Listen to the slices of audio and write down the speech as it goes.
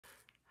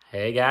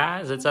Hey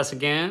guys, it's us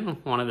again.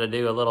 Wanted to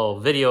do a little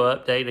video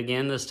update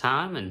again this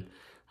time,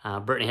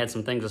 and Brittany had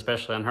some things,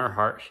 especially on her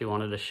heart, she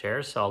wanted to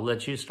share. So I'll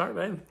let you start,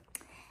 babe.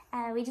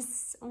 We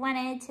just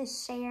wanted to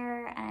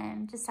share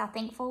just how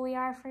thankful we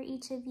are for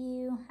each of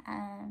you.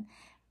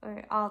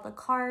 All the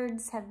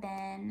cards have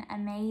been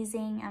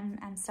amazing.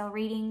 I'm still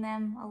reading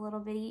them a little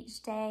bit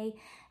each day,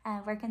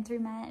 working through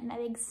my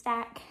big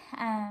stack.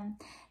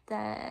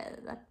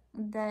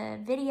 The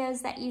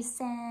videos that you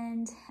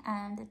send,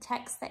 the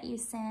texts that you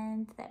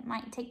send that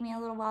might take me a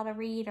little while to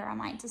read, or I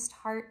might just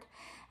heart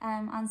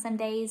on some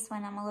days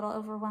when I'm a little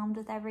overwhelmed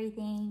with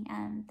everything.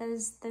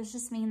 Those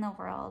just mean the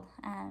world.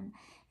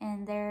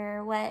 And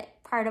they're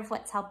part of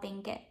what's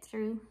helping get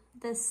through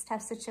this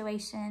tough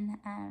situation.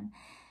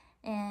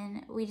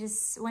 And we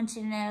just want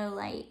you to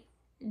know,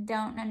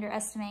 don't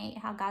underestimate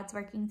how God's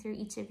working through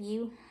each of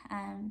you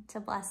to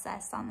bless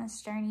us on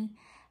this journey.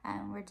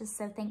 We're just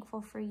so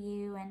thankful for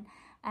you. And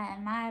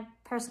my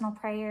personal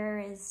prayer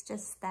is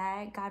just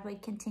that God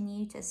would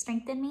continue to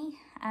strengthen me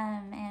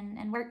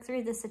and work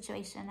through this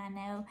situation. I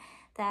know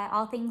that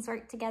all things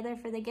work together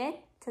for the good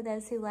to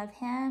those who love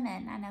him,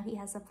 and I know he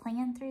has a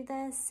plan through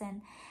this.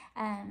 And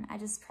I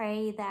just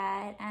pray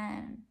that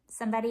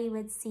somebody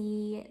would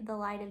see the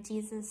light of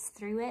Jesus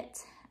through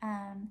it,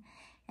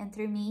 and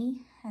through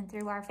me, and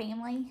through our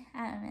family,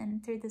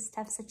 and through this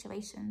tough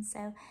situation.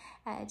 So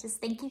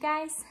just thank you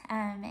guys.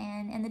 And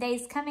in the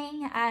days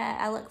coming,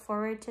 I look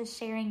forward to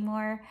sharing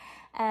more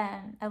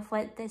of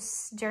what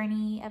this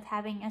journey of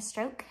having a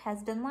stroke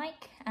has been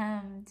like.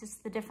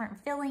 Just the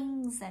different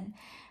feelings, and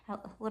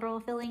literal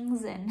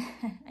feelings, and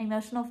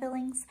emotional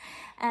feelings,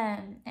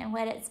 and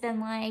what it's been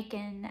like,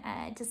 and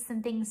just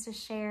some things to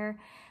share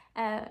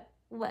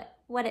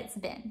what it's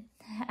been,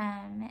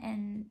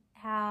 and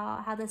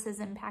how this has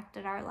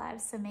impacted our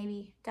lives. So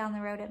maybe down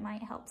the road it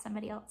might help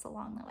somebody else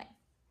along the way.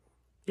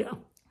 Yeah,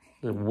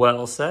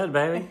 well said,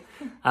 baby.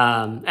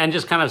 And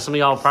just kind of some of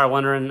y'all are probably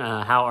wondering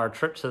how our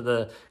trip to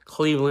the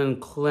Cleveland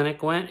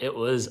Clinic went. It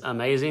was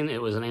amazing.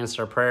 It was an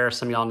answer to prayer.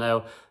 Some of y'all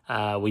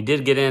know we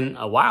did get in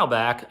a while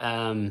back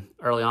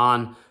early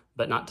on,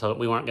 but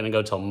we weren't going to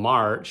go till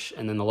March.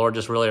 And then the Lord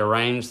just really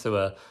arranged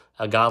through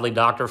a godly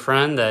doctor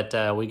friend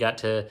that we got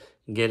to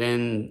get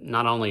in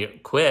not only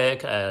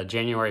quick,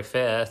 January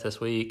 5th this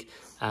week,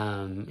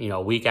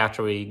 a week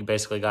after we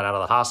basically got out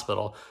of the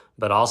hospital,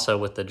 but also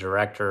with the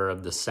director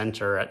of the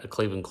center at the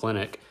Cleveland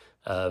Clinic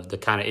of the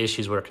kind of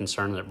issues we're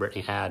concerned that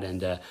Brittany had.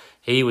 And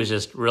he was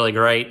just really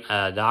great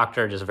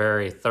doctor, just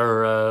very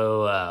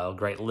thorough,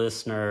 great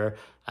listener,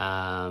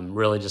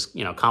 really just,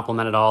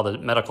 complimented all the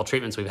medical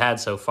treatments we've had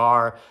so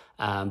far.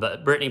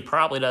 But Brittany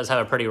probably does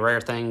have a pretty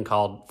rare thing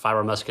called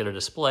fibromuscular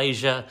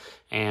dysplasia.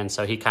 And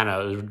so he kind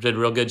of did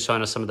real good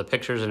showing us some of the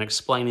pictures and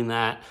explaining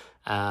that.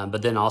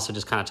 But then also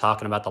just kind of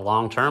talking about the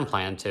long-term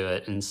plan to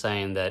it, and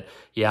saying that,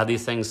 yeah,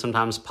 these things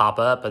sometimes pop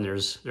up and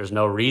there's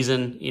no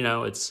reason,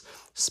 it's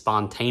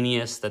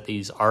spontaneous that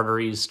these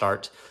arteries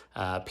start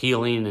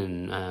peeling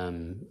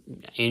and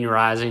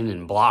aneurysing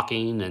and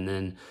blocking. And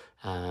then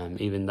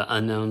even the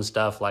unknown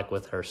stuff, like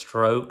with her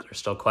stroke, there's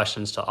still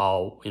questions to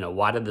all,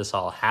 why did this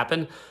all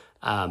happen?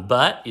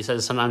 But he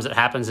says sometimes it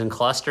happens in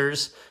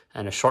clusters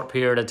in a short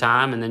period of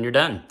time, and then you're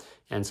done.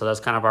 And so that's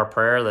kind of our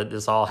prayer, that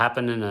this all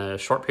happened in a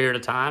short period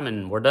of time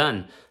and we're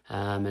done.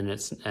 And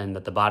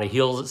that the body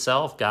heals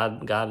itself.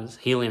 God's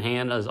healing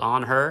hand is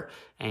on her,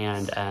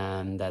 and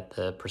that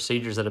the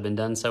procedures that have been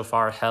done so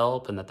far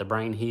help, and that the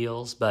brain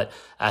heals. But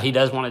he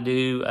does want to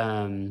do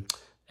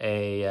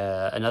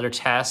another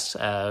test,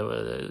 with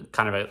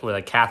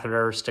a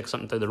catheter, stick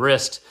something through the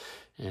wrist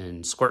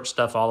and squirt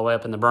stuff all the way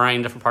up in the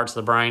brain, different parts of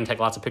the brain, take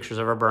lots of pictures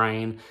of her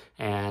brain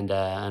and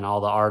all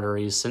the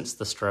arteries since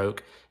the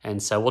stroke.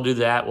 And so we'll do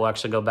that. We'll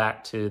actually go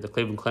back to the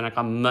Cleveland Clinic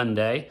on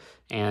Monday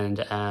and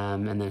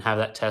then have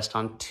that test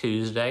on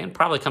Tuesday, and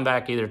probably come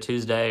back either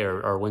Tuesday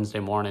or Wednesday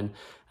morning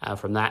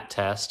from that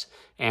test.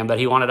 But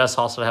he wanted us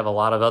also to have a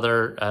lot of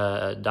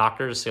other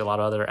doctors, see a lot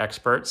of other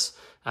experts.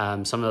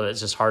 Some of it's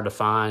just hard to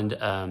find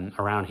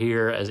around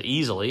here as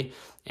easily.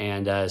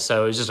 And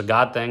so it's just a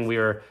God thing. We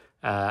were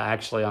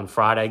actually on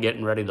Friday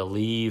getting ready to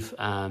leave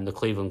the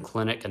Cleveland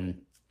Clinic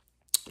and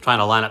trying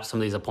to line up some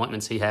of these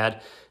appointments he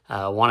had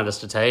wanted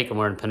us to take, and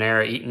we're in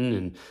Panera eating,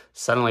 and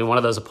suddenly one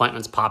of those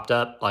appointments popped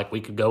up, like we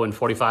could go in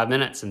 45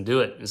 minutes and do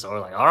it. And so we're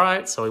like, all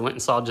right. So we went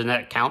and saw a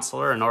genetic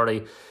counselor, and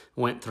already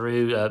went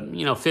through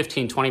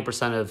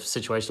 15-20% of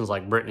situations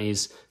like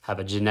Brittany's have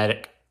a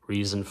genetic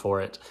reason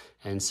for it.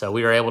 And so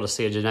we were able to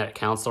see a genetic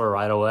counselor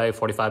right away,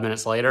 45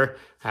 minutes later,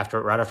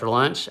 right after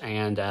lunch.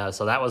 And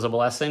so that was a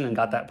blessing, and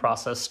got that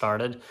process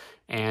started.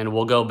 And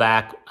we'll go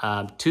back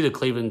to the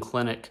Cleveland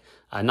Clinic,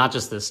 not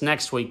just this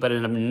next week, but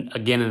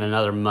again in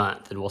another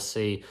month. And we'll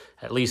see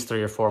at least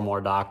 3 or 4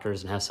 more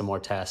doctors and have some more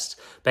tests.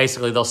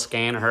 Basically, they'll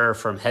scan her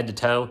from head to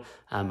toe.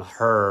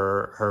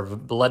 Her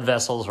blood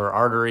vessels, her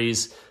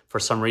arteries, for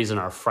some reason,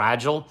 are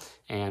fragile,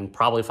 and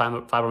probably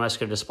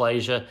fibromuscular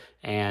dysplasia.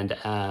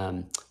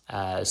 And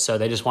so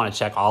they just want to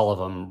check all of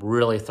them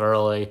really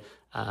thoroughly.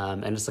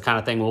 And it's the kind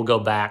of thing we'll go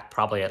back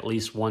probably at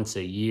least once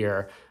a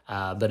year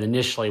But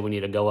initially, we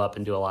need to go up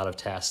and do a lot of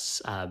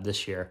tests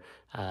this year.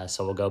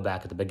 So we'll go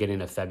back at the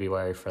beginning of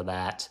February for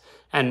that,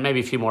 and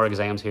maybe a few more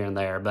exams here and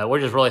there. But we're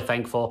just really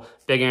thankful.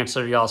 Big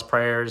answer to y'all's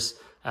prayers.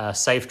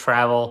 Safe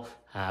travel.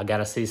 Got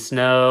to see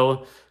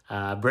snow.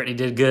 Brittany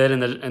did good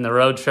in the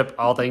road trip,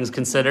 all things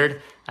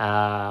considered.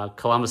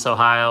 Columbus,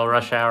 Ohio,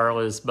 rush hour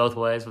was both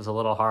ways, was a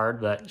little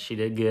hard, but she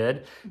did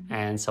good.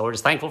 And so we're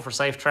just thankful for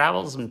safe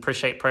travels and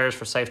appreciate prayers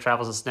for safe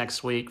travels this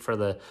next week, for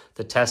the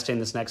testing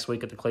this next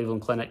week at the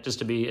Cleveland Clinic, just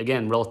to be,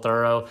 again, real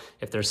thorough.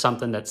 If there's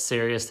something that's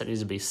serious that needs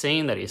to be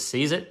seen, that he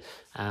sees it.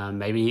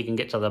 Maybe he can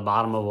get to the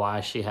bottom of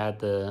why she had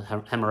the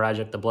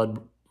hemorrhagic,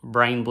 the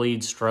brain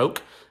bleed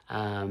stroke.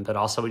 But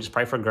also we just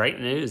pray for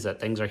great news that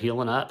things are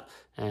healing up.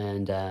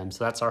 And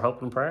so that's our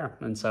hope and prayer.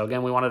 And so,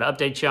 again, we wanted to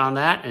update you on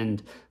that,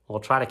 and we'll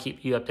try to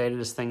keep you updated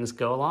as things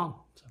go along.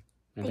 So,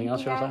 anything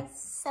else you want to say? Thank you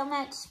guys so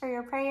much for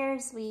your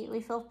prayers.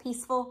 We feel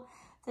peaceful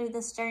through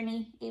this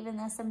journey, even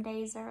though some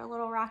days are a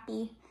little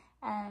rocky.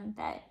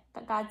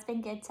 But God's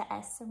been good to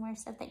us, and we're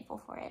so thankful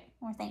for it.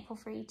 We're thankful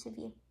for each of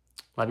you.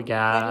 Love you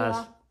guys. Love you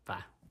all.